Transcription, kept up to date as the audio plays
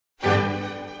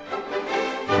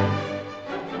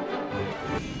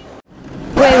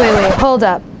Hold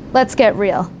up. Let's get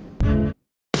real.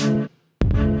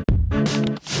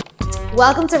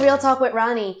 Welcome to Real Talk with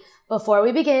Ronnie. Before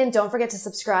we begin, don't forget to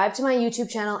subscribe to my YouTube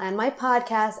channel and my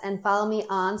podcast and follow me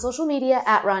on social media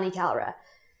at Ronnie Calra.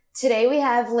 Today we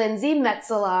have Lindsay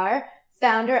Metzelar,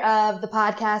 founder of the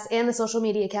podcast and the social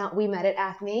media account We Met at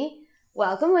Acme.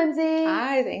 Welcome, Lindsay.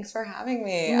 Hi, thanks for having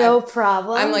me. No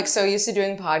problem. I'm like so used to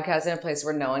doing podcasts in a place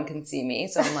where no one can see me.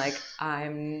 So I'm like,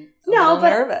 I'm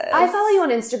nervous. I follow you on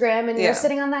Instagram and you're Yeah.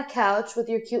 sitting on that couch with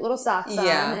your cute little socks on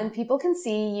Yeah. and people can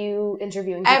see you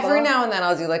interviewing people. Every now and then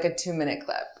I'll do like a 2-minute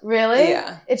clip. Really?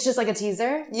 Yeah. It's just like a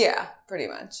teaser? Yeah, pretty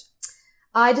much.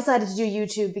 I decided to do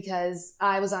YouTube because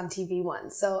I was on TV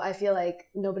once. So I feel like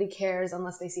nobody cares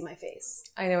unless they see my face.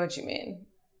 I know what you mean.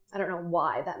 I don't know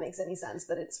why that makes any sense,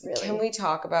 but it's really... Can we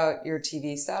talk about your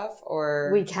TV stuff or?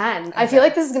 We can. Okay. I feel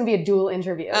like this is going to be a dual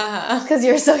interview Uh-huh. because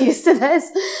you're so used to this.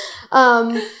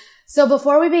 So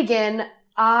before we begin,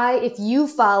 if you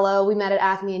follow We Met at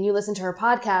Acme and you listen to her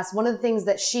podcast, one of the things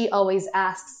that she always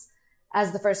asks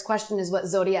as the first question is what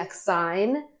zodiac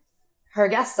sign her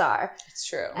guests are. It's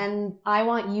true. And I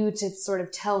want you to sort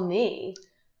of tell me.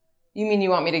 You mean you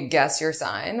want me to guess your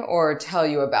sign or tell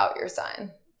you about your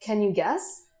sign? Can you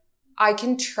guess? I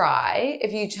can try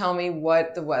if you tell me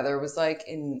what the weather was like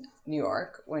in New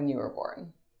York when you were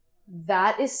born.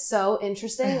 That is so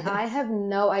interesting. I have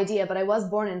no idea, but I was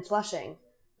born in Flushing,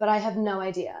 but I have no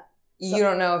idea. You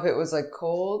don't know if it was like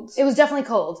cold? It was definitely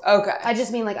cold. Okay. I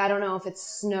just mean like, I don't know if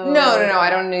it's snow. No. I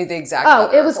don't need the exact Oh,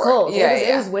 weather it was report. cold. Yeah,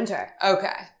 It was winter.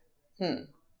 Okay.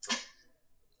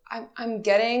 I'm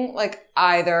getting like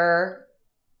either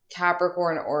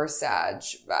Capricorn or Sag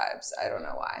vibes. I don't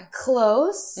know why.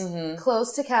 Close. Mm-hmm.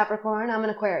 Close to Capricorn. I'm an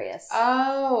Aquarius.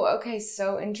 Oh, okay.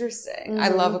 So interesting. I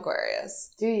Mhm. love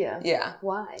Aquarius. Do you? Yeah.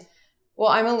 Why? Well,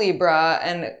 I'm a Libra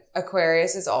and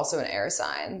Aquarius is also an air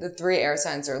sign. The 3 air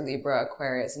signs are Libra,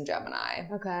 Aquarius, and Gemini.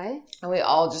 Okay. And we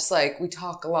all just like, we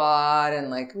talk a lot and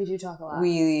like, We do talk a lot.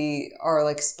 we are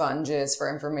like sponges for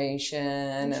information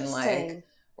and like, Interesting.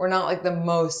 we're not like the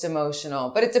most emotional,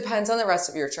 but it depends on the rest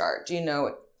of your chart. Do you know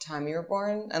what time you were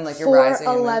born and like your rising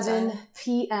and moon 4:11 sign?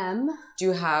 p.m. Do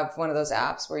you have one of those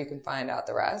apps where you can find out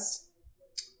the rest?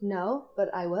 No, but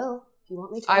I will if you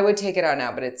want me to. I would take it out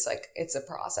now, but it's like, it's a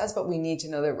process, but we need to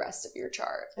know the rest of your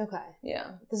chart. Okay.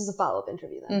 Yeah. This is a follow-up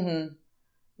interview then. Mm-hmm.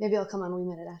 Maybe I'll come on We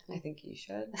Met at I Acme. think you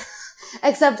should.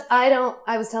 Except I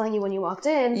was telling you when you walked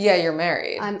in, Yeah, you're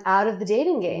married. I'm out of the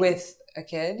dating game. With a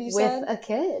kid, you With said? a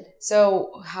kid.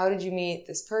 So how did you meet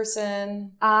this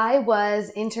person? I was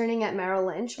interning at Merrill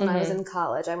Lynch when I was Mhm. in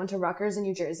college. I went to Rutgers in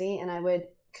New Jersey and I would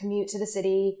commute to the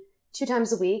city 2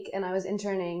 times a week and I was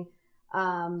interning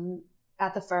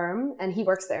at the firm and he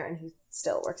works there and he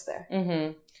still works there.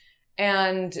 Mm-hmm.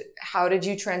 And how did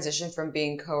you transition from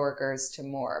being coworkers to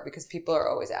more? Because people are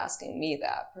always asking me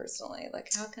that personally. Like,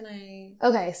 how can I?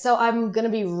 Okay, so I'm going to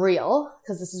be real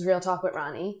because this is Real Talk with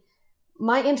Ronnie.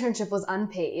 My internship was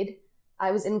unpaid.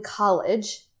 I was in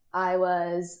college. I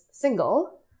was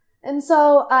single. And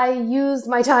so I used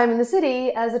my time in the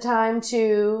city as a time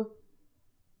to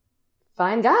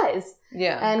find guys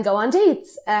Yeah. and go on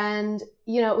dates. And,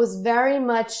 it was very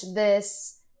much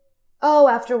this,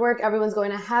 after work, everyone's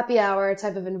going to happy hour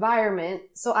type of environment.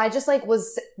 So I just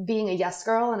was being a yes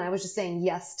girl and I was just saying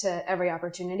yes to every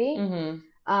opportunity.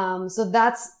 Mm-hmm. So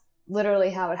that's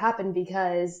literally how it happened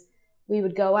because we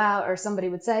would go out or somebody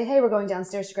would say, hey, we're going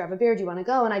downstairs to grab a beer. Do you want to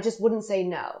go? And I just wouldn't say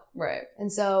no. Right.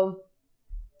 And so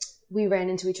we ran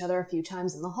into each other a few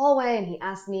times in the hallway and he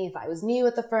asked me if I was new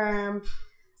at the firm.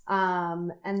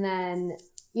 And then,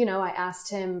 I asked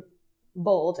him,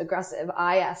 bold, aggressive.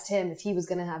 I asked him if he was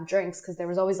going to have drinks because there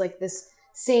was always this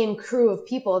same crew of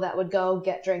people that would go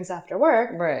get drinks after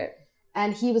work. Right.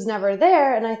 And he was never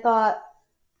there. And I thought,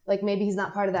 maybe he's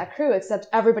not part of that crew, except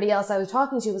everybody else I was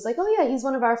talking to was like, oh yeah, he's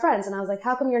one of our friends. And I was like,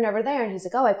 how come you're never there? And he's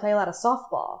like, oh, I play a lot of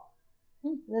softball.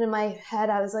 And then in my head,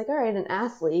 I was like, all right, an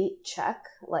athlete, check,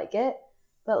 like it.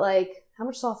 But how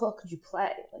much softball could you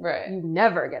play? Right. You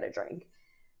never get a drink.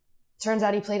 Turns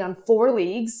out he played on 4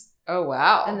 leagues. Oh,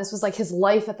 wow. And this was his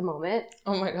life at the moment.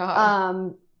 Oh my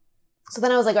God. So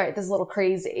then I was like, all right, this is a little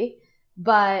crazy.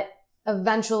 But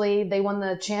eventually they won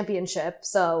the championship.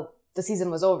 So the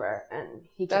season was over and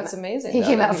he came That's amazing. He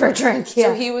came out for a drink. Yeah.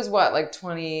 So he was what,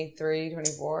 23,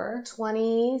 24?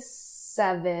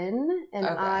 27 and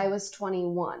Okay. I was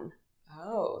 21.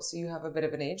 Oh, so you have a bit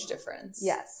of an age difference.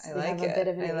 Yes. I we like have it. a bit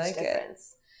of an I age like it.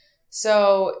 difference.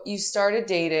 So you started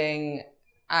dating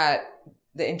at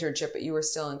the internship, but you were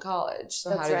still in college. So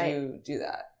That's how did right. you do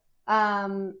that?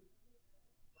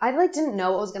 I didn't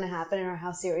know what was going to happen or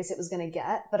how serious it was going to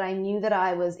get, but I knew that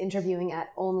I was interviewing at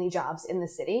only jobs in the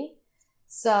city.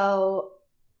 So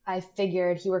I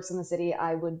figured he works in the city.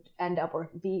 I would end up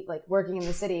be like working in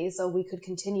the city so we could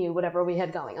continue whatever we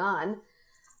had going on.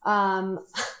 I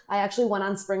actually went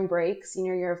on spring break,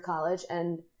 senior year of college,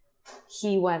 and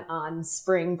he went on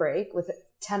spring break with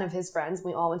 10 of his friends.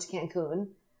 We all went to Cancun.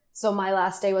 So my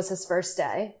last day was his first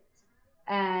day.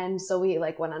 And so we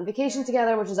like went on vacation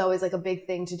together, which is always like a big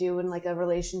thing to do in like a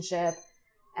relationship.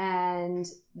 And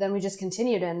then we just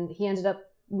continued, and he ended up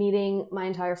meeting my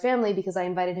entire family because I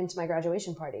invited him to my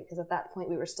graduation party, because at that point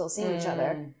we were still seeing each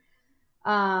other.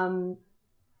 And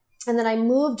then I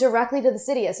moved directly to the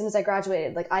city as soon as I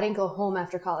graduated. Like, I didn't go home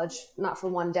after college, not for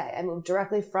one day. I moved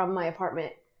directly from my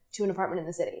apartment to an apartment in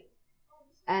the city.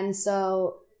 And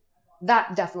so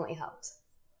that definitely helped.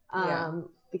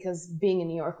 Because being in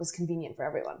New York was convenient for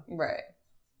everyone. Right.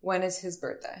 When is his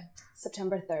birthday?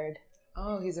 September 3rd.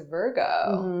 Oh, he's a Virgo.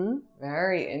 Mm-hmm.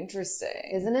 Very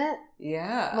interesting. Isn't it?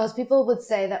 Yeah. Most people would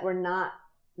say that we're not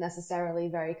necessarily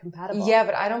very compatible. Yeah,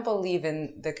 but I don't believe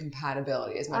in the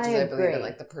compatibility as much as I believe in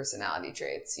like the personality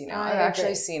traits. You know, I've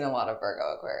actually seen a lot of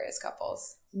Virgo Aquarius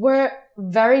couples. We're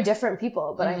very different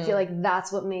people, but I feel like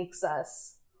that's what makes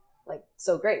us like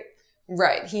so great.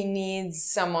 Right. He needs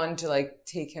someone to like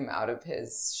take him out of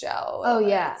his shell. Oh,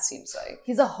 yeah. It seems like.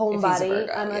 He's a homebody.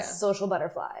 I'm a social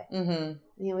butterfly. Mm-hmm. And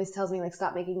he always tells me like,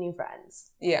 stop making new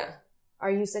friends. Yeah.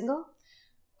 Are you single?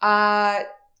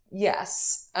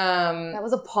 Yes. That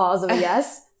was a pause of a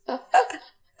yes.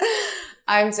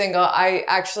 I'm single. I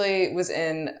actually was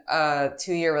in a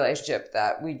 2-year relationship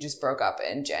that we just broke up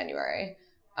in January.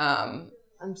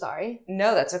 I'm sorry.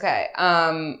 No, that's okay.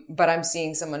 But I'm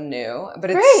seeing someone new. But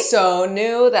it's so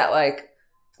new that like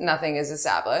nothing is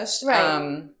established.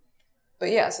 Right.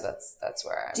 But yeah, so that's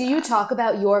where I'm at. Do you talk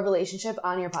about your relationship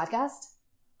on your podcast?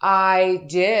 I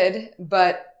did,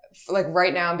 but like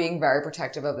right now I'm being very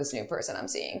protective of this new person I'm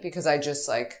seeing because I just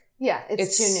like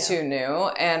it's too new.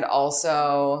 And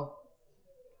also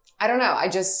I don't know.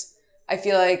 I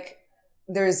feel like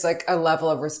there's like a level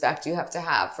of respect you have to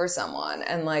have for someone.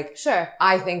 And like, sure.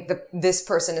 I think that this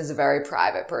person is a very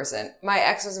private person. My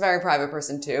ex was a very private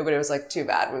person too, but it was like too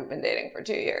bad we've been dating for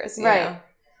 2 years. You know?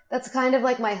 That's kind of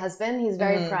like my husband. He's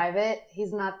very private.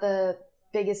 He's not the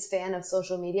biggest fan of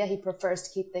social media. He prefers to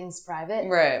keep things private.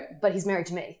 Right. But he's married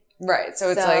to me. Right. So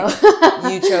it's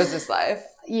like you chose this life.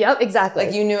 Yep, exactly.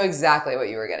 Like you knew exactly what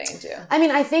you were getting into. I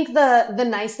mean, I think the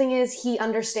nice thing is he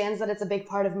understands that it's a big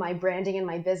part of my branding and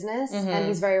my business, and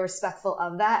he's very respectful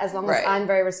of that, as long as I'm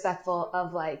very respectful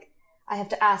of like, I have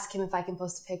to ask him if I can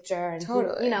post a picture, and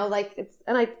totally. He, you know, like it's,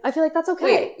 and I feel like that's okay.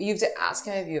 Wait, you have to ask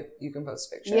him if you can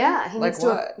post a picture? Yeah, he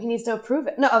needs to approve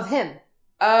it. No, of him.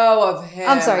 Oh, of him.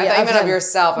 I'm sorry. I thought you meant of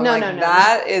yourself. I'm no,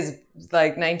 that is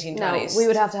like 1920s. No, we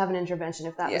would have to have an intervention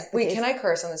if that was the case. Can I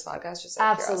curse on this podcast? Just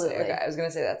absolutely. Okay, I was gonna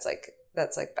say that's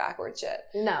like backward shit.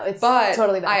 No, it's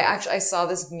totally backwards. I saw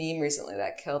this meme recently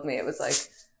that killed me. It was like,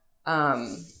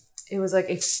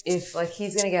 if like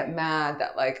he's gonna get mad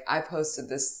that like I posted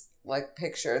this like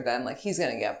picture, then like he's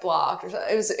gonna get blocked or something.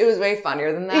 It was way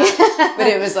funnier than that. But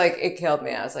it was like it killed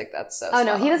me. I was like, that's so Oh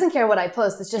no, he doesn't care what I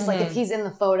post. It's just like if he's in the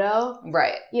photo.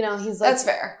 Right. You know, he's like that's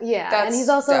fair. Yeah. That's and he's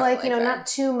also like, fair. not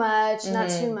too much,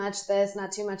 not too much this,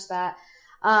 not too much that.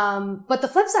 But the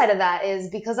flip side of that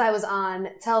is because I was on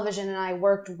television and I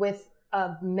worked with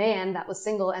a man that was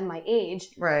single and my age.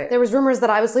 Right. There was rumors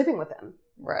that I was sleeping with him.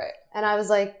 Right. And I was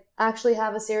like, actually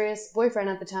have a serious boyfriend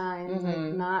at the time. Like,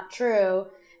 not true.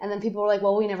 And then people were like,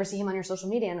 well, we never see him on your social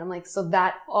media. And I'm like, so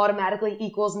that automatically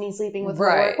equals me sleeping with who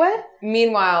I work with?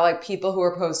 Meanwhile, like people who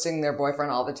are posting their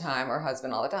boyfriend all the time or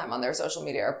husband all the time on their social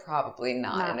media are probably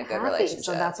not in a good relationship.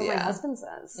 So that's what my husband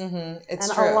says. It's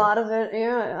and true. A lot of it,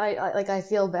 I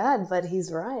feel bad, but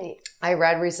he's right. I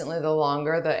read recently the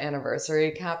longer the anniversary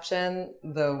caption,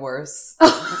 the worse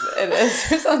it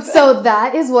is or something. So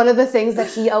that is one of the things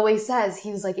that he always says. He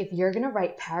was like, if you're going to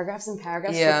write paragraphs and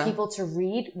paragraphs for people to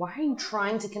read, why are you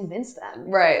trying to convince them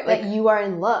that you are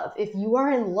in love? If you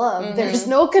are in love, there's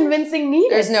no convincing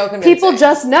needed. There's no convincing. People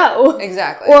just know.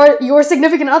 Exactly. Or your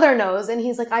significant other knows. And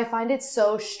he's like, I find it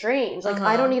so strange. Like,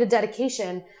 I don't need a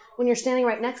dedication when you're standing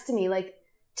right next to me. Like,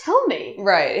 tell me.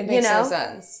 Right. It makes no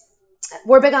sense.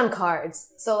 We're big on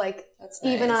cards. So like, that's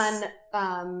nice. Even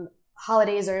on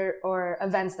holidays or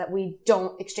events that we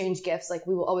don't exchange gifts, like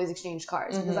we will always exchange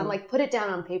cards because I'm like, put it down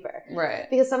on paper. Right.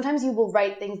 Because sometimes you will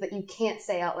write things that you can't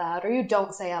say out loud or you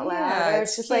don't say out loud. Yeah, or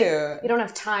it's just cute. Like, you don't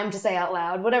have time to say out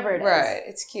loud, whatever it is. Right.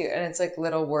 It's cute. And it's like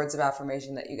little words of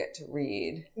affirmation that you get to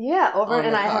read. Yeah.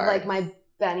 And I have like my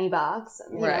Benny box.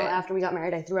 You know, after we got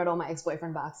married, I threw out all my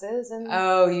ex-boyfriend boxes. And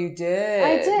oh, you did?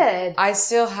 I did. I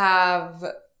still have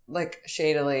like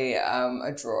shadily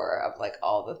a drawer of like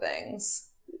all the things.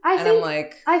 I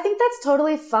think that's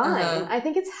totally fine. I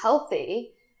think it's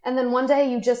healthy. And then one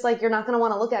day you just like, you're not going to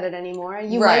want to look at it anymore.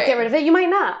 You might get rid of it. You might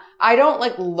not. I don't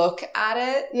like look at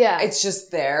it. Yeah. It's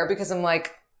just there because I'm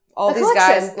like, all these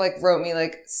guys like wrote me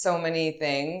like so many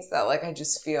things that like I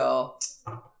just feel,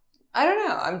 I don't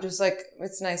know. I'm just like,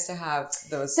 it's nice to have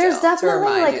those. There's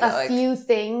definitely like a few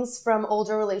things from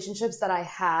older relationships that I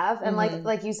have. And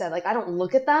like you said, like I don't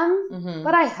look at them,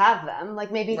 but I have them.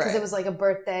 Like maybe because it was like a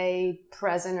birthday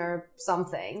present or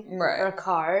something. Right. Or a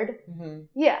card.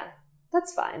 Yeah.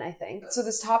 That's fine, I think. So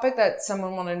this topic that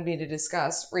someone wanted me to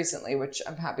discuss recently, which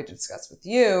I'm happy to discuss with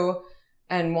you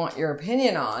and want your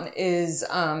opinion on, is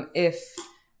if,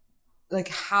 like,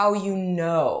 how you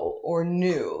know or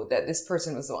knew that this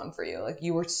person was the one for you. Like,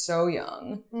 you were so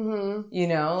young, you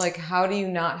know? Like, how do you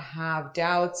not have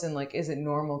doubts? And, like, is it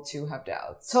normal to have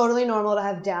doubts? Totally normal to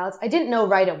have doubts. I didn't know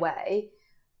right away.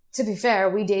 To be fair,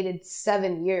 we dated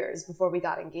 7 years before we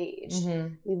got engaged.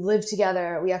 We lived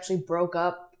together. We actually broke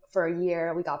up for a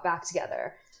year. We got back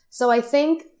together. So I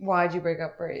think... Why'd you break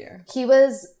up for a year? He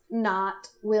was not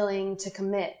willing to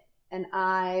commit. And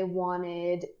I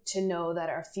wanted to know that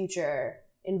our future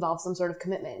involved some sort of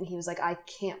commitment. And he was like, I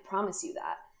can't promise you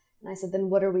that. And I said, then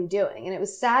what are we doing? And it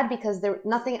was sad because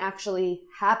nothing actually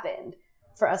happened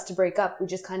for us to break up. We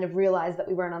just kind of realized that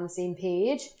we weren't on the same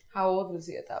page. How old was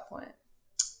he at that point?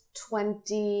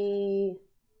 22.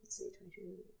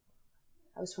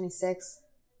 I was 26.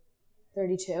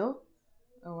 32.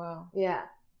 Oh, wow. Yeah.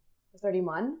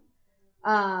 31.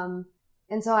 And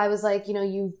so I was like, you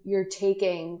know, you're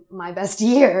taking my best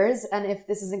years. And if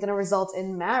this isn't going to result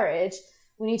in marriage,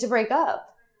 we need to break up.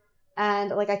 And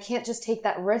like, I can't just take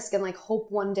that risk and like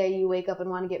hope one day you wake up and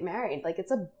want to get married. Like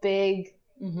it's a big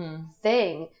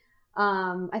thing.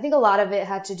 I think a lot of it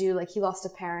had to do, like he lost a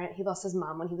parent. He lost his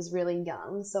mom when he was really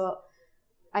young. So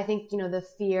I think, you know, the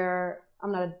fear,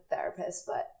 I'm not a therapist,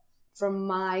 but from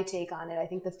my take on it, I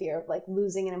think the fear of like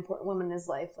losing an important woman in his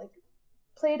life, like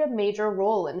played a major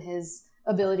role in his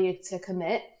ability to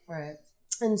commit. Right.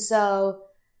 And so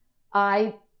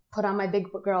I put on my big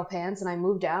girl pants and I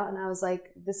moved out and I was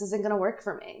like, this isn't going to work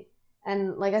for me.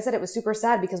 And like I said, it was super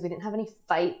sad because we didn't have any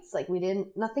fights. Like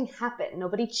nothing happened.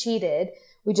 Nobody cheated.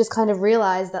 We just kind of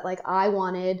realized that like I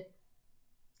wanted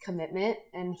commitment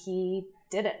and he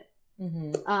didn't.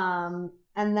 And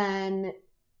then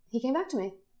he came back to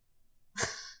me.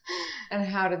 And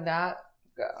how did that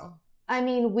go? I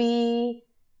mean, we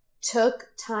took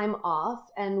time off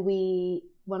and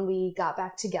when we got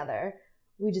back together,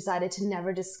 we decided to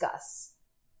never discuss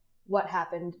what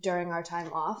happened during our time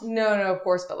off. No, of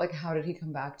course. But like, how did he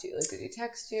come back to you? Like, did he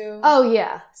text you? Oh,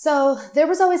 yeah. So there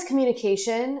was always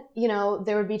communication. You know,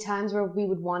 there would be times where we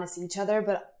would want to see each other,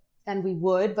 but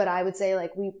I would say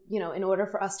like you know, in order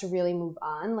for us to really move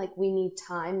on, like we need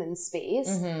time and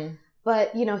space.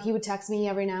 But, you know, he would text me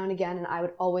every now and again and I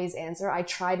would always answer. I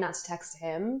tried not to text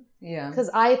him. Yeah. Because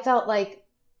I felt like,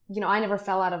 you know, I never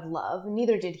fell out of love.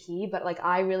 Neither did he. But like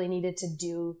I really needed to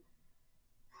do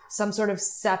some sort of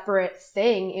separate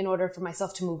thing in order for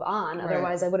myself to move on. Right.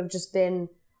 Otherwise, I would have just been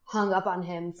hung up on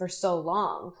him for so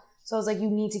long. So I was like, you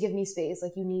need to give me space.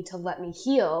 Like, you need to let me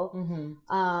heal.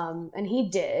 And he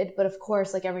did. But of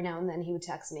course, like every now and then he would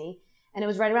text me. And it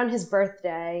was right around his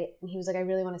birthday. And he was like, I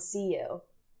really want to see you.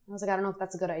 I was like, I don't know if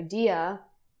that's a good idea.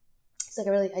 He's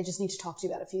like, I just need to talk to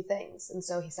you about a few things. And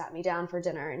so he sat me down for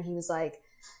dinner and he was like,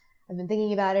 I've been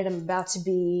thinking about it. I'm about to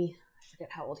be, I forget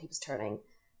how old he was turning,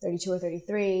 32 or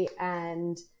 33.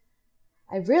 And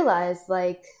I realized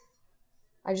like,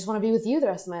 I just want to be with you the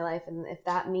rest of my life. And if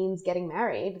that means getting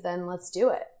married, then let's do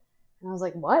it. And I was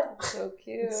like, what? So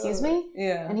cute. Excuse me?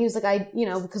 Yeah. And he was like,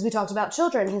 because we talked about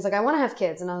children. He's like, I want to have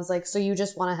kids. And I was like, so you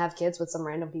just want to have kids with some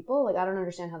random people? Like, I don't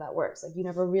understand how that works. Like, you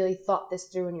never really thought this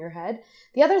through in your head.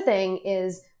 The other thing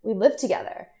is we live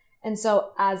together. And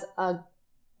so as a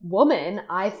woman,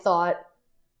 I thought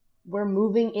we're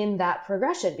moving in that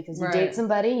progression because you date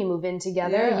somebody, you move in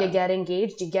together, you get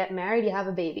engaged, you get married, you have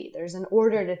a baby. There's an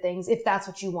order to things if that's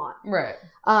what you want. Right.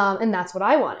 And that's what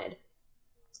I wanted.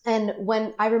 And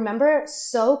when I remember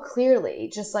so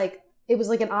clearly, just like, it was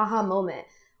like an aha moment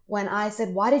when I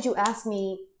said, why did you ask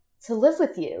me to live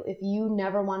with you if you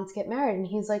never wanted to get married? And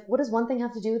he's like, what does one thing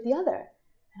have to do with the other?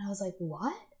 And I was like,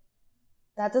 what?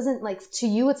 That doesn't like, to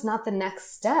you, it's not the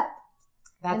next step.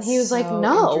 And he was so like,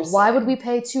 no, why would we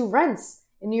pay 2 rents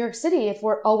in New York City if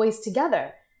we're always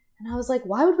together? And I was like,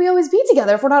 why would we always be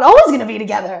together if we're not always going to be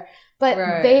together? But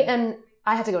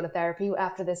I had to go to therapy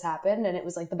after this happened, and it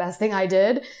was like the best thing I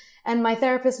did. And my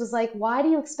therapist was like, why do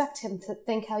you expect him to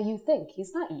think how you think?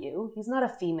 He's not you. He's not a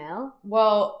female.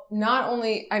 Well, not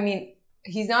only, I mean,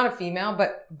 he's not a female,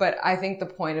 but I think the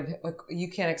point of like, you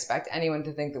can't expect anyone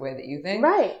to think the way that you think.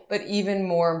 Right. But even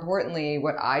more importantly,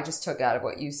 what I just took out of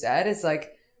what you said is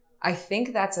like, I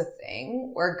think that's a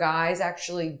thing where guys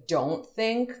actually don't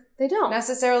think they don't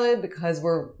necessarily because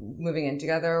we're moving in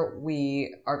together,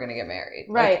 we are going to get married.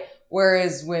 Right. Like,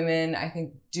 whereas women, I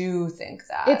think, do think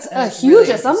that. It's a huge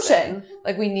assumption.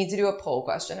 Like, we need to do a poll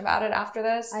question about it after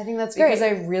this. I think that's great. Because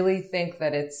I really think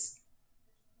that it's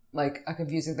like a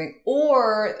confusing thing.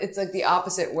 Or it's like the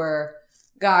opposite where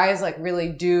guys like really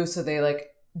do, so they like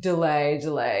delay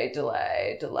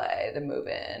the move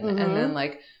in. Mm-hmm. And then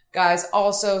like guys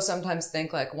also sometimes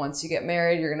think like once you get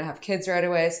married, you're going to have kids right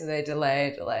away. So they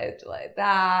delay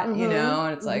that, mm-hmm. you know,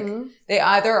 and it's like they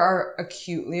either are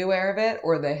acutely aware of it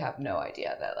or they have no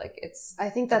idea that like it's. I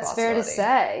think that's fair to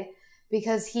say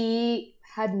because he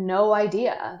had no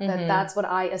idea that that's what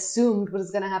I assumed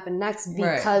was going to happen next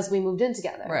because we moved in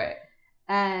together. Right.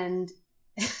 And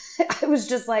I was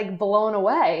just like blown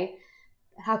away.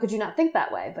 How could you not think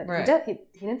that way? But he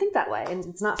didn't think that way. And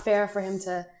it's not fair for him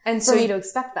for me to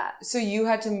expect that. So you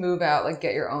had to move out, like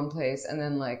get your own place. And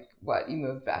then like what, you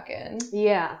moved back in?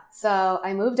 Yeah. So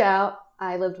I moved out.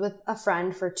 I lived with a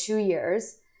friend for 2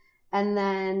 years. And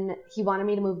then he wanted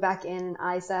me to move back in. And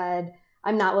I said,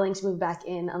 I'm not willing to move back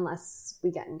in unless we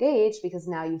get engaged because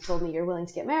now you've told me you're willing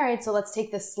to get married. So let's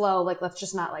take this slow. Like, let's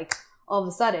just not like all of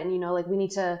a sudden, you know, like we need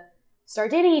to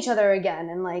start dating each other again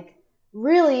and like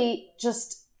really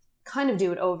just kind of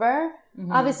do it over.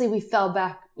 Mm-hmm. Obviously we fell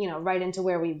back, you know, right into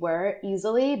where we were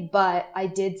easily. But I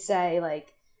did say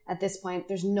like at this point,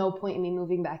 there's no point in me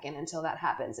moving back in until that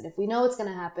happens. And if we know it's going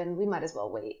to happen, we might as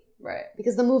well wait. Right.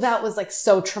 Because the move out was like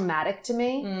so traumatic to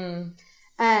me. Mm.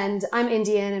 And I'm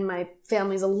Indian and my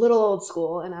family's a little old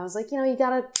school. And I was like, you know, you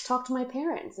got to talk to my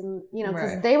parents. And, you know,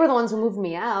 because they were the ones who moved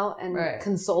me out and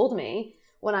consoled me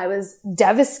when I was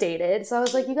devastated. So I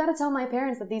was like, you got to tell my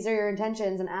parents that these are your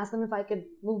intentions and ask them if I could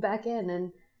move back in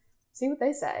and see what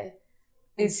they say.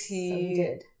 Is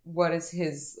he, what is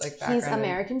his like background? He's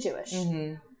American Jewish.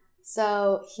 Mm-hmm.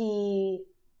 So he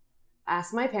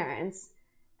asked my parents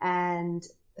and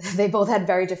they both had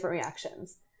very different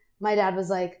reactions. My dad was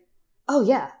like, oh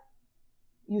yeah,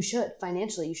 you should.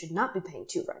 Financially, you should not be paying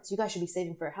 2 rents. You guys should be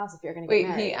saving for a house if you're going to get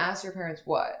married. Wait, he asked your parents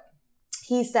what?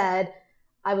 He said,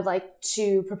 I would like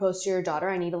to propose to your daughter.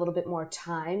 I need a little bit more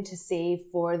time to save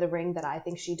for the ring that I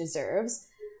think she deserves.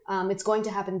 It's going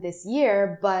to happen this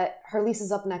year, but her lease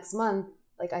is up next month.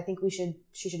 Like, I think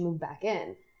she should move back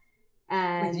in.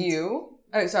 And with you?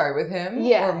 Oh, sorry, with him?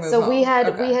 Yeah. Or move so home? we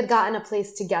had gotten a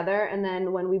place together, and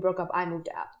then when we broke up, I moved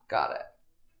out. Got it.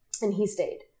 And he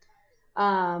stayed.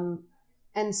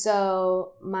 And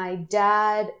so my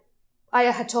dad, I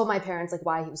had told my parents like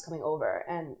why he was coming over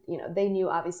and, you know, they knew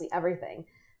obviously everything,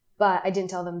 but I didn't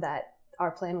tell them that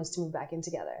our plan was to move back in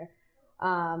together.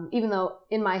 Even though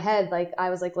in my head, like I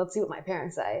was like, let's see what my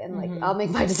parents say. And like, I'll make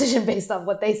my decision based off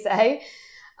what they say.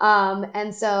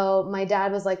 And so my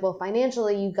dad was like, well,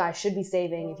 financially you guys should be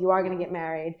saving if you are going to get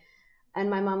married. And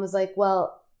my mom was like,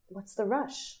 well, what's the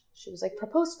rush? She was like,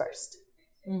 propose first.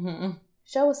 Mm-hmm.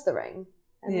 Show us the ring.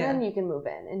 And then you can move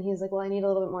in. And he's like, well, I need a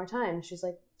little bit more time. She's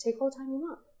like, take all the time you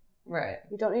want. Right.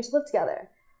 You don't need to live together.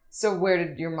 So where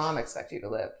did your mom expect you to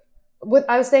live?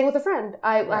 I was staying with a friend.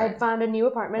 I had found a new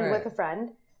apartment with a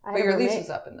friend. But your lease was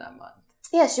up in that month.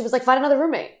 Yeah, she was like, find another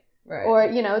roommate. Right. Or,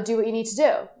 you know, do what you need to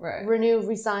do. Right. Renew,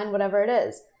 resign, whatever it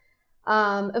is.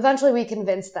 Eventually we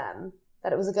convinced them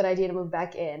that it was a good idea to move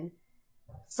back in.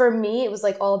 For me, it was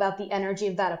like all about the energy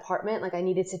of that apartment. Like I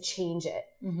needed to change it.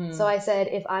 Mm-hmm. So I said,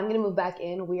 if I'm going to move back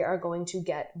in, we are going to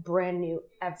get brand new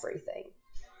everything.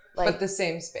 Like, but the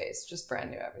same space, just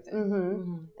brand new everything. Mm-hmm.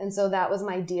 Mm-hmm. And so that was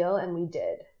my deal. And we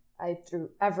did. I threw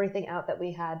everything out that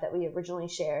we had that we originally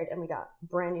shared and we got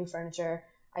brand new furniture.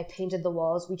 I painted the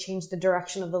walls. We changed the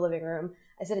direction of the living room.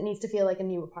 I said, it needs to feel like a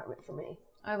new apartment for me.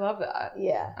 I love that.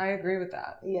 Yeah. I agree with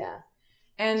that. Yeah.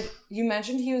 And you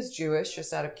mentioned he was Jewish,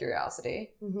 just out of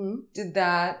curiosity. Mm-hmm.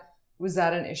 Was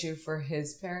that an issue for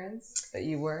his parents that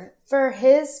you weren't? For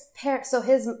his parents, so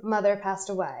his mother passed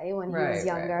away when he was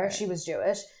younger. Right. She was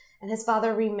Jewish. And his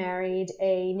father remarried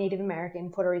a Native American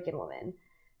Puerto Rican woman.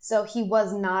 So he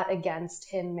was not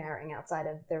against him marrying outside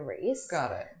of their race.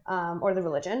 Got it. Or the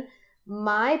religion.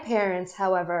 My parents,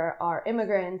 however, are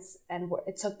immigrants, and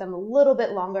it took them a little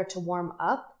bit longer to warm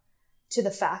up to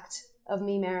the fact of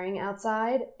me marrying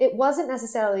outside. It wasn't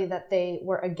necessarily that they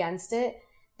were against it.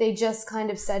 They just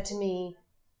kind of said to me,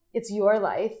 it's your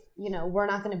life. You know, we're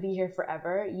not going to be here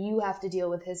forever. You have to deal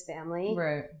with his family.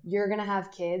 Right. You're going to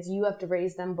have kids. You have to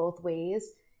raise them both ways.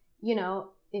 You know,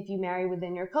 if you marry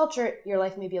within your culture, your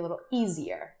life may be a little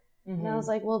easier. And I was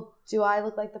like, well, do I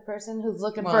look like the person who's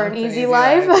looking for an easy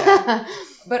life? Yeah.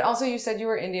 But also you said you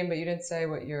were Indian, but you didn't say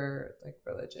what your like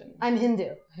religion. I'm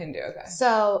Hindu. Hindu, okay.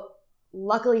 So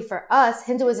luckily for us,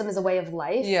 Hinduism is a way of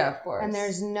life. Yeah, of course. And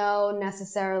there's no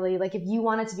necessarily, like if you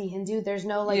wanted to be Hindu, there's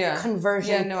no like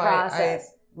conversion process.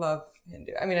 I love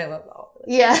Hindu. I mean, I love all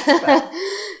religions. Yeah.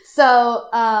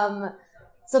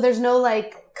 So there's no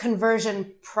like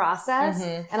conversion process.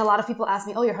 And a lot of people ask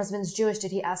me, oh, your husband's Jewish.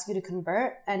 Did he ask you to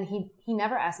convert? And he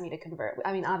never asked me to convert.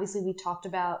 I mean, obviously we talked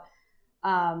about,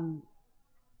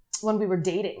 when we were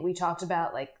dating, we talked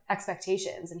about like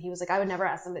expectations, and he was like, I would never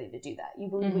ask somebody to do that. You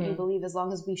believe what you believe as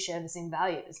long as we share the same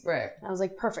values. Right. And I was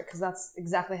like, perfect. Cause that's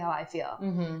exactly how I feel.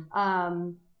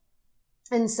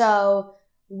 And so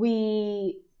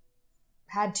we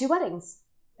had 2 weddings.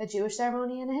 A Jewish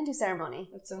ceremony and a Hindu ceremony.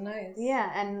 That's so nice.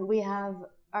 Yeah, and we have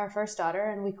our first daughter,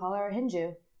 and we call her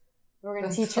Hindu. We're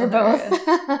going to teach her both.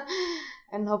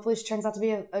 And hopefully she turns out to be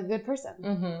a good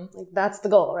person. Like, that's the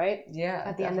goal, right? Yeah,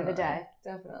 at the end of the day.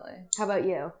 Definitely. How about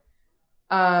you?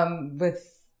 With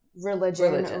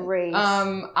religion, race.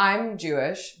 I'm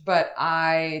Jewish, but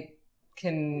I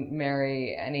can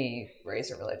marry any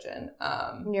race or religion.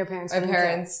 Your parents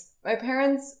my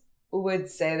parents would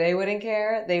say they wouldn't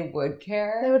care. They would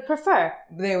care. They would prefer.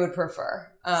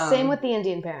 Same with the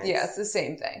Indian parents. Yeah, it's the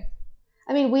same thing.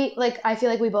 I mean, I feel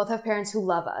like we both have parents who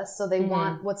love us, so they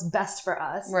want what's best for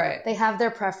us. Right. They have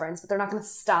their preference, but they're not going to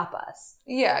stop us.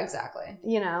 Yeah, exactly.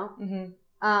 You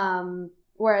know?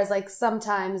 Whereas like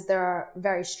sometimes there are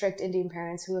very strict Indian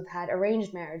parents who have had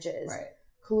arranged marriages. Right.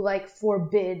 Who like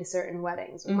forbid certain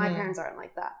weddings. My parents aren't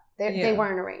like that. They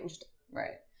weren't arranged.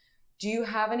 Right. Do you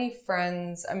have any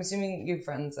friends, I'm assuming you have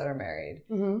friends that are married.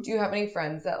 Do you have any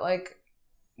friends that like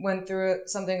went through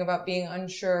something about being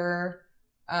unsure?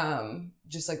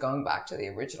 Just like going back to the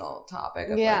original topic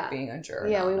of like being unsure.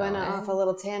 Yeah, we went off a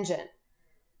little tangent.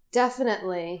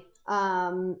 Definitely.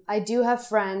 I do have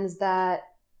friends that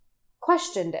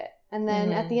questioned it. And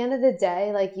then at the end of the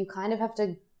day, like you kind of have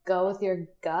to go with your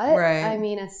gut. Right. I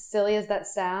mean, as silly as that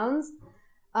sounds,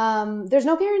 there's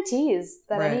no guarantees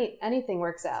that anything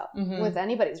works out with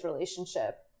anybody's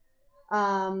relationship.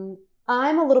 I'm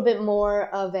a little bit more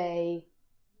of a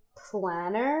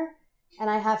planner, and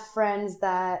I have friends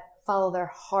that follow their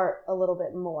heart a little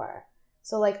bit more.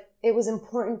 So like it was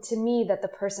important to me that the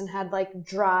person had like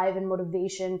drive and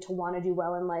motivation to want to do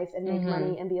well in life and make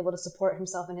money and be able to support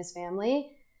himself and his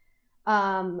family.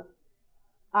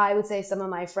 I would say some of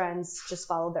my friends just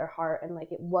followed their heart, and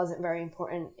like it wasn't very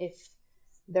important if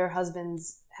their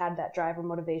husbands had that drive or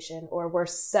motivation or were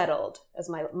settled, as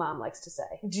my mom likes to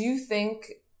say. Do you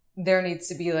think there needs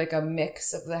to be like a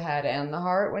mix of the head and the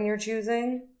heart when you're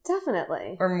choosing?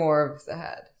 Definitely. Or more of the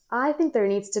head? I think there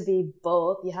needs to be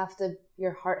both.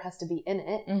 Your heart has to be in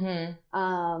it.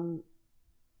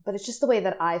 But it's just the way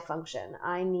that I function.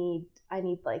 I need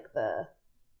like the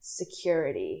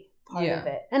security part of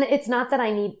it. And it's not that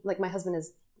I need, like my husband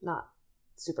is not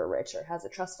super rich or has a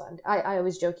trust fund. I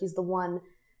always joke he's the one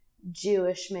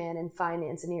Jewish man in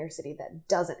finance in New York City that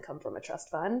doesn't come from a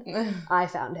trust fund. I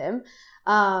found him.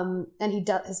 And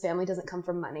his family doesn't come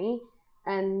from money.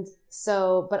 And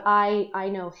so, but I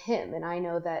know him, and I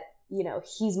know that, you know,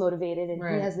 he's motivated and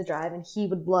he has the drive, and he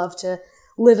would love to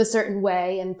live a certain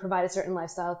way and provide a certain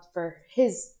lifestyle for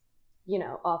his, you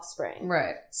know, offspring.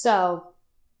 Right. So,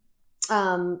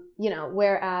 you know,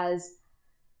 whereas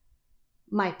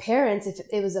my parents, if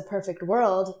it was a perfect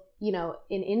world, you know,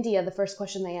 in India, the first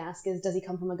question they ask is, does he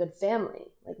come from a good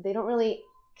family? Like, they don't really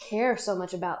care so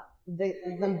much about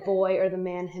the boy or the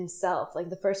man himself. Like,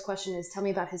 the first question is, tell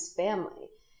me about his family.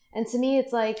 And to me,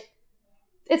 it's like,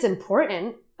 it's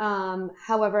important.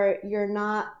 However, you're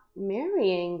not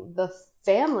marrying the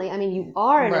family. I mean, you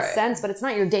are in a sense, but it's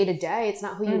not your day to day. It's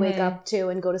not who you wake up to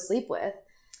and go to sleep with.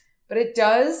 But it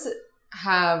does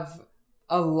have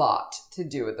a lot to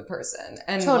do with the person.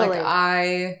 And totally.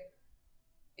 Like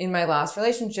in my last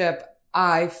relationship,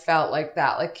 I felt like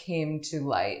that like came to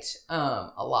light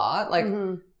a lot. Like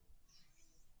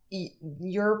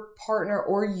your partner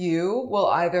or you will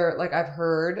either, like I've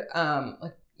heard,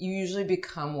 like you usually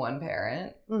become one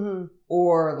parent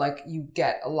or like you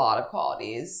get a lot of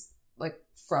qualities like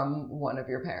from one of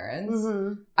your parents.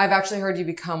 I've actually heard you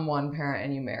become one parent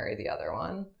and you marry the other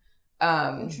one.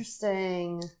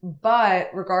 Interesting. But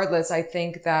regardless, I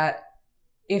think that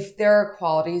if there are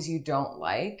qualities you don't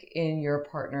like in your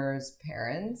partner's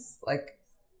parents, like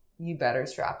you better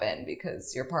strap in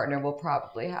because your partner will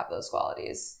probably have those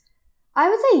qualities. I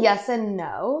would say yes and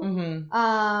no.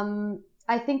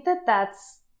 I think that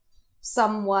that's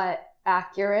somewhat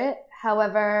accurate.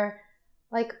 However,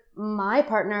 like my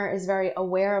partner is very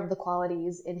aware of the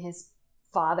qualities in his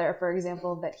father, for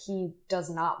example, that he does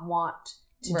not want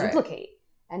to duplicate.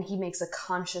 And he makes a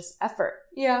conscious effort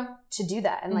to do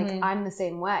that. And like, I'm the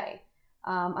same way.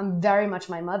 I'm very much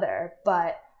my mother,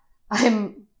 but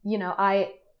I'm, you know, I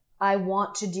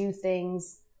want to do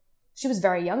things. She was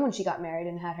very young when she got married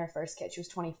and had her first kid. She was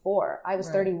 24. I was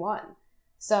 31.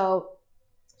 So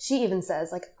she even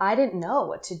says, like, I didn't know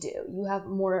what to do. You have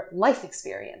more life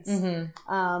experience.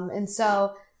 And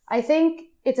so I think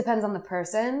it depends on the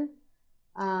person.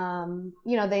 You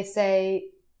know, they say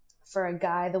for a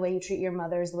guy, the way you treat your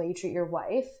mother is the way you treat your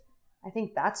wife. I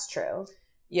think that's true.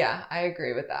 Yeah, I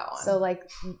agree with that one. So like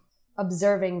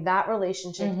observing that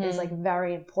relationship is like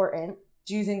very important.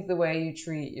 Do you think the way you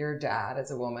treat your dad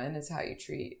as a woman is how you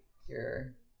treat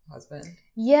your husband?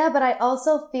 Yeah, but I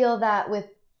also feel that with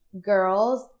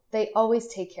girls, they always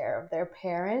take care of their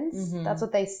parents. That's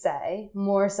what they say,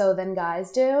 more so than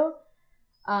guys do.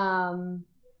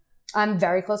 I'm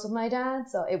very close with my dad,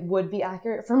 so it would be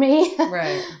accurate for me.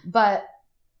 Right. But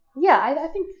yeah,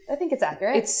 I think it's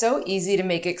accurate. It's so easy to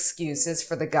make excuses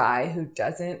for the guy who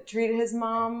doesn't treat his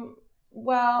mom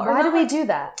well. Why do we do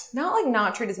that? Not like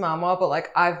not treat his mom well, but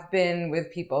like I've been with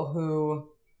people who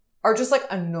are just like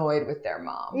annoyed with their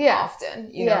mom often.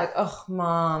 You know, like, oh,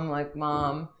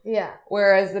 mom. Yeah.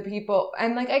 Whereas the people,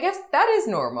 and like, I guess that is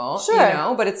normal, you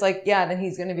know, but it's like, yeah, then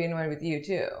he's going to be annoyed with you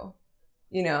too.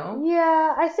 You know?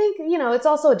 Yeah, I think, you know, it's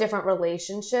also a different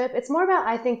relationship. It's more about,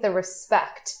 I think, the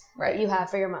respect that you have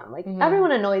for your mom. Like,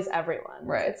 everyone annoys everyone.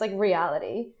 Right. It's like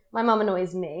reality. My mom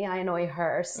annoys me. I annoy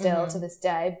her still to this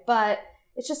day. But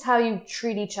it's just how you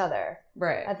treat each other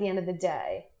at the end of the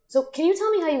day. So can you tell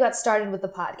me how you got started with the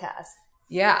podcast?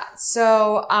 Yeah.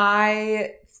 So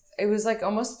it was like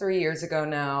almost 3 years ago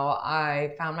now.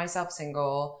 I found myself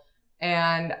single.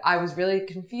 And I was really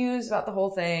confused about the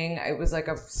whole thing. It was like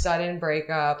a sudden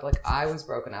breakup. Like I was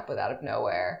broken up with out of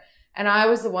nowhere. And I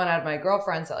was the one out of my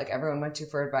girlfriends that like everyone went to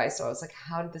for advice. So I was like,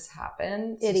 how did this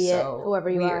happen? Idiot, so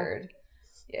whoever you are.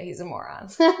 Yeah, he's a moron.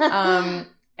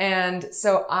 And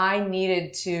so I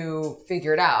needed to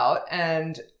figure it out.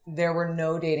 And there were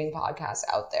no dating podcasts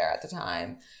out there at the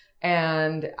time.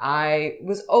 And I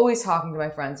was always talking to my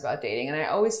friends about dating. And I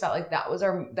always felt like that was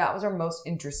our most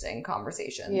interesting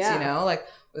conversations, you know, like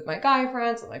with my guy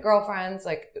friends, with my girlfriends,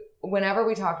 like whenever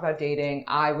we talked about dating,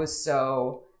 I was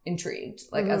so intrigued,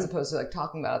 like as opposed to like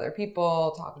talking about other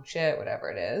people, talking shit, whatever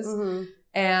it is.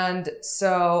 And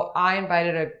so I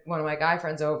invited one of my guy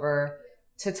friends over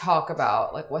to talk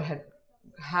about like what had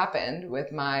happened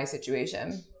with my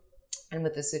situation and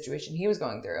with the situation he was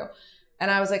going through. And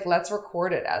I was like, let's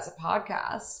record it as a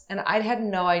podcast. And I had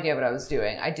no idea what I was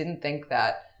doing. I didn't think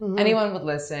that anyone would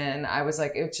listen. I was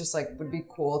like, it just like would be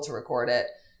cool to record it.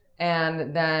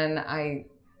 And then I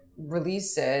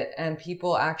released it and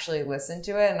people actually listened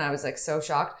to it. And I was like so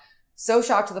shocked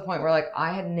to the point where like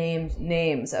I had named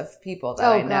names of people that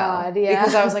I know. God,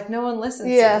 because I was like, no one listens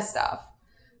to this stuff.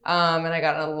 And I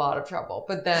got in a lot of trouble.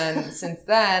 But then since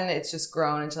then, it's just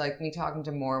grown into like me talking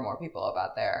to more and more people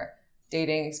about their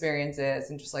dating experiences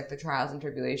and just like the trials and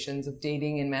tribulations of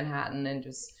dating in Manhattan and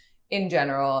just in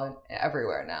general and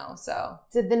everywhere now. So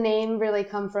did the name really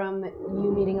come from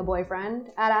you meeting a boyfriend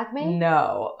at Acme?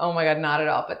 No. Oh my God, not at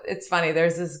all. But it's funny.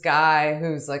 There's this guy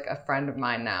who's like a friend of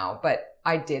mine now, but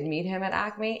I did meet him at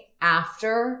Acme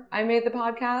after I made the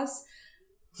podcast,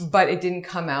 but it didn't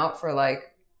come out for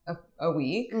like a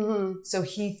week. So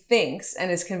he thinks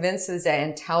and is convinced to this day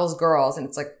and tells girls, and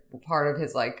it's like part of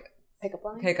his like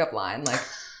pickup line, like,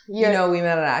 you know, we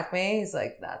met at Acme. He's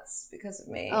like, that's because of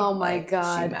me. Oh my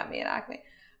God. She met me at Acme.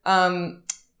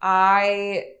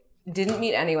 I didn't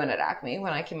meet anyone at Acme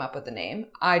when I came up with the name.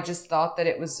 I just thought that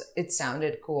it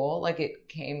sounded cool. Like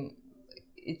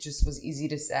it just was easy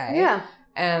to say. Yeah.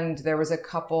 And there was a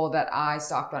couple that I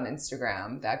stalked on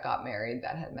Instagram that got married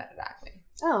that had met at Acme.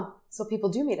 Oh, so people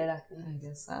do meet at Acme. I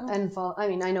guess so. And I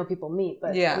mean, I know people meet,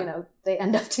 but you know, they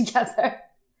end up together.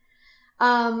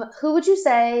 Who would you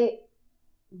say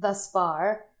thus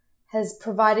far has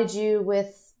provided you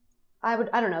with, I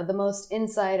don't know, the most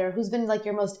insight, or who's been like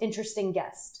your most interesting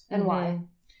guest and why?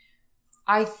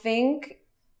 I think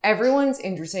everyone's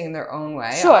interesting in their own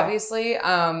way, obviously.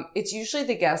 It's usually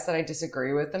the guests that I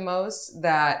disagree with the most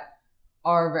that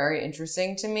are very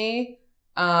interesting to me.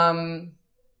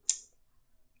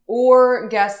 Or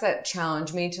guests that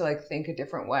challenge me to like think a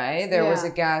different way. There was a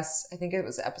guest, I think it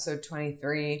was episode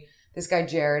 23, this guy,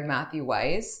 Jared Matthew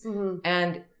Weiss.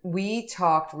 And we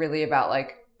talked really about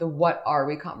like the what are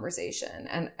we conversation.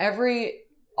 And every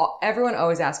everyone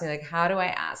always asks me, like, how do I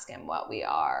ask him what we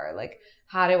are? Like,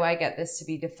 how do I get this to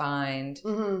be defined?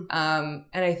 Mm-hmm.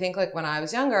 And I think, like, when I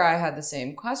was younger, I had the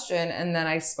same question. And then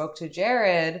I spoke to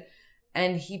Jared,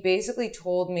 and he basically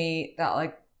told me that,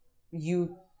 like,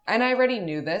 and I already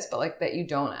knew this, but, like, that you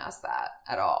don't ask that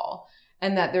at all.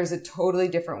 And that there's a totally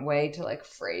different way to, like,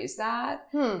 phrase that.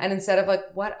 And instead of, like,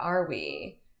 what are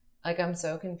we? Like, I'm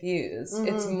so confused.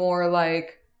 Mm-hmm. It's more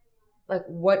like,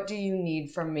 what do you need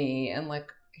from me? And,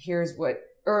 like, here's what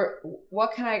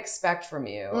can I expect from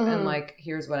you? Mm-hmm. And, like,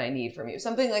 here's what I need from you.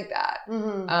 Something like that.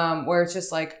 Mm-hmm. Where it's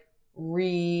just, like,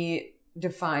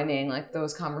 redefining, like,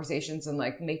 those conversations and,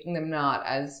 like, making them not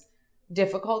as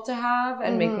difficult to have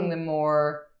and making them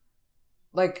more,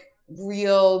 like,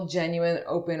 real, genuine,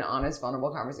 open, honest,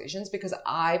 vulnerable conversations, because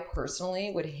I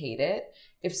personally would hate it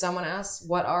if someone asks,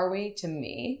 what are we, to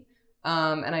me?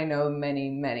 And I know many,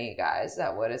 many guys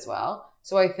that would as well.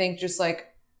 So I think just, like,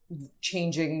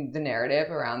 changing the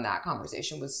narrative around that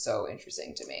conversation was so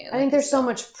interesting to me. I think there's so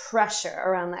much pressure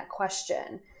around that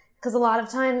question, because a lot of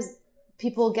times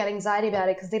people get anxiety about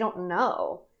it because they don't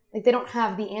know. Like, they don't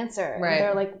have the answer. Right. And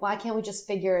they're like, why can't we just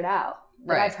figure it out?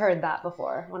 Like, right. I've heard that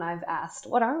before when I've asked,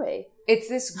 what are we? It's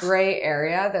this gray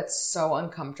area that's so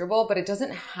uncomfortable, but it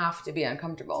doesn't have to be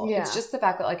uncomfortable. Yeah. It's just the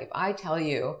fact that, like, if I tell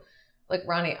you, like,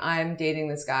 Ronnie, I'm dating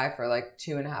this guy for, like,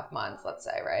 2.5 months, let's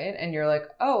say, right? And you're like,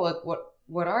 oh, like,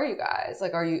 what are you guys?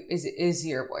 Like, is he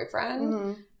your boyfriend?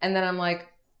 Mm-hmm. And then I'm like,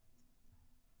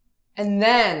 and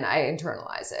then I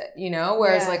internalize it, you know?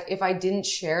 Whereas, like, if I didn't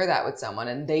share that with someone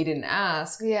and they didn't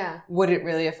ask, would it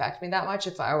really affect me that much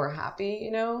if I were happy,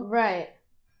 you know? Right.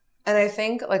 And I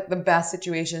think, like, the best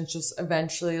situations just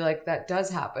eventually, like, that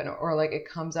does happen, or, like, it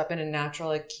comes up in a natural,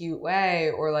 like, cute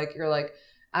way, or, like, you're, like,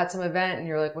 at some event and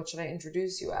you're like, what should I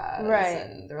introduce you as? Right.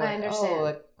 And they're like, oh,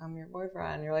 like, I'm your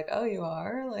boyfriend. And you're like, oh, you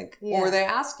are? Like, or they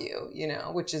ask you, you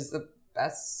know, which is the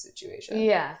best situation.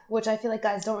 Yeah. Which I feel like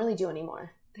guys don't really do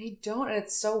anymore. They don't. And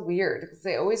it's so weird because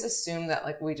they always assume that,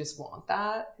 like, we just want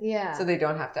that. Yeah. So they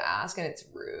don't have to ask, and it's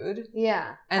rude.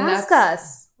 Yeah. And ask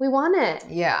us. We want it.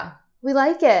 Yeah. We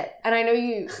like it. And I know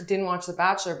you didn't watch The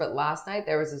Bachelor, but last night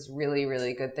there was this really,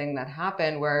 really good thing that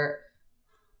happened where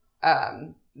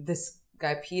this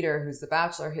guy Peter, who's the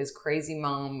Bachelor, his crazy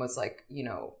mom was, like, you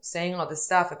know, saying all this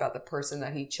stuff about the person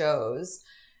that he chose.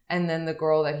 And then the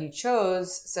girl that he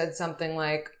chose said something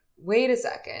like, wait a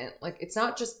second, like, it's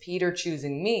not just Peter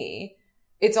choosing me,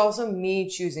 it's also me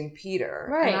choosing Peter.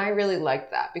 Right. And I really liked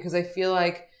that because I feel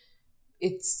like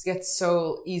it gets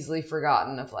so easily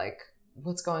forgotten of, like,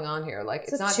 what's going on here? Like,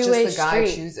 it's not just the guy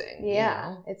choosing. Yeah.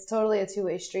 You know? It's totally a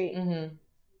two-way street. Mm-hmm.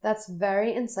 That's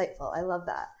very insightful. I love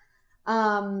that.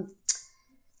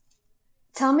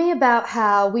 Tell me about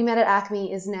how We Met at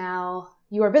Acme is now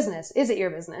your business. Is it your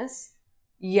business?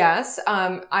 Yes.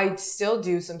 I still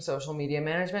do some social media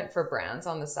management for brands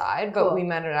on the side, but We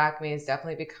Met at Acme is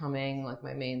definitely becoming, like,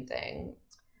 my main thing.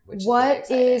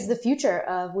 What is the future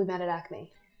of We Met at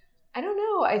Acme? I don't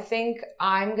know. I think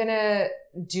I'm going to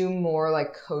do more,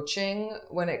 like, coaching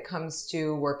when it comes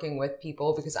to working with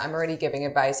people, because I'm already giving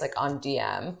advice, like, on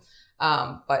DM.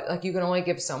 But, like, you can only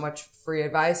give so much free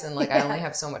advice, and, like, I only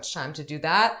have so much time to do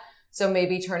that. So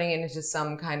maybe turning it into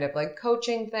some kind of, like,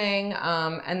 coaching thing.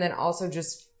 And then also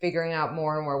just figuring out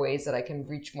more and more ways that I can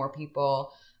reach more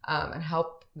people, and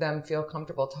help them feel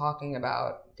comfortable talking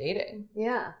about dating.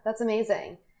 Yeah, that's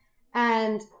amazing.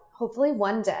 And hopefully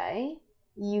one day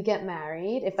you get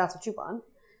married, if that's what you want.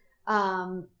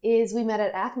 Is We Met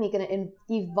at Acme going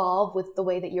to evolve with the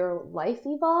way that your life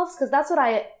evolves? Because that's what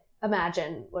I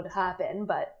imagine would happen.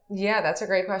 But yeah, that's a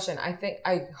great question.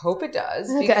 I hope it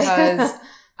does, because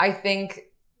I think,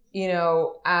 you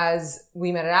know, as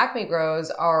We Met at Acme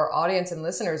grows, our audience and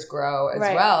listeners grow as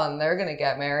well, and they're going to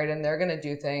get married and they're going to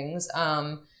do things.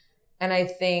 And I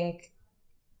think,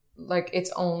 like,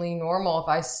 it's only normal if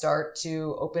I start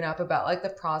to open up about, like, the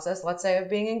process, let's say, of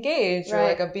being engaged or,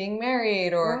 like, of being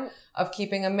married or of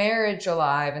keeping a marriage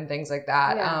alive and things like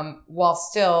that, while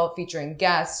still featuring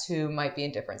guests who might be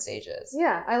in different stages.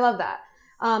 Yeah, I love that.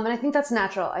 And I think that's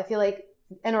natural. I feel like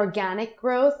an organic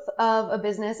growth of a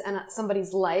business and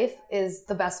somebody's life is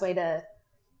the best way to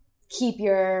keep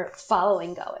your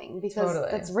following going, because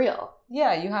that's real.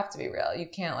 Yeah, you have to be real. You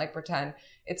can't, like, pretend.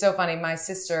 It's so funny. My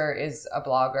sister is a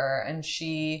blogger, and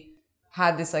she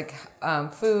had this, like,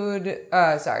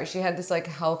 she had this, like,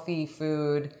 healthy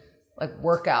food, like,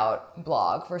 workout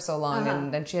blog for so long.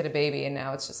 And then she had a baby, and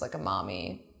now it's just, like, a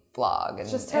mommy blog. And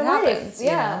just her life. Happens,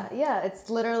 yeah. You know? Yeah. It's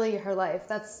literally her life.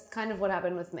 That's kind of what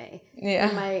happened with me. Yeah.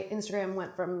 And my Instagram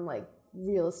went from, like,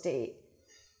 real estate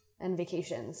and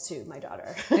vacations to my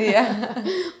daughter. Yeah.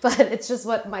 But it's just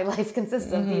what my life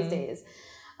consists of these days.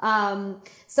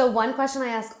 So one question I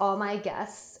ask all my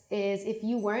guests is, if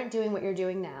you weren't doing what you're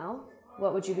doing now,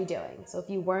 what would you be doing? So if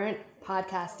you weren't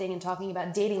podcasting and talking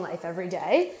about dating life every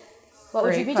day, what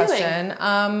would you be doing?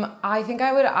 I think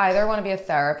I would either want to be a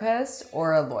therapist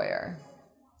or a lawyer.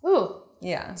 Ooh.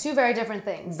 Yeah. Two very different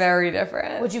things. Very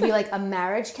different. Would you be like a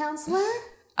marriage counselor?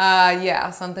 Yeah,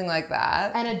 something like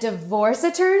that. And a divorce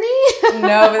attorney?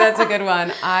 No, but that's a good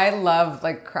one. I love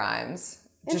like crimes.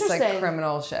 Just like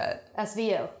criminal shit.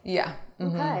 SVU. Yeah.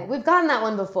 Mm-hmm. Okay. We've gotten that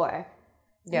one before.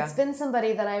 Yeah. It's been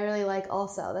somebody that I really like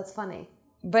also. That's funny.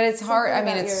 But it's hard. I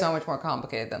mean, it's so much more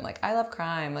complicated than like, I love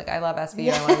crime. Like, I love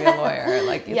SVU. I want to be a lawyer.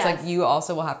 Like, it's like you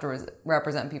also will have to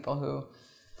represent people who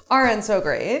aren't so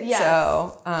great. Yes.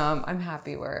 So I'm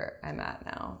happy where I'm at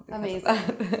now.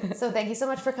 Amazing. So thank you so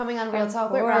much for coming on Real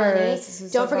Talk with Ronnie.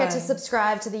 Don't forget to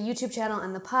subscribe to the YouTube channel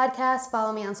and the podcast.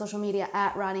 Follow me on social media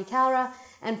at Ronnie Kalra.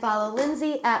 And follow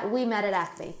Lindsay at We Met at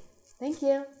Acme. Thank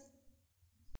you.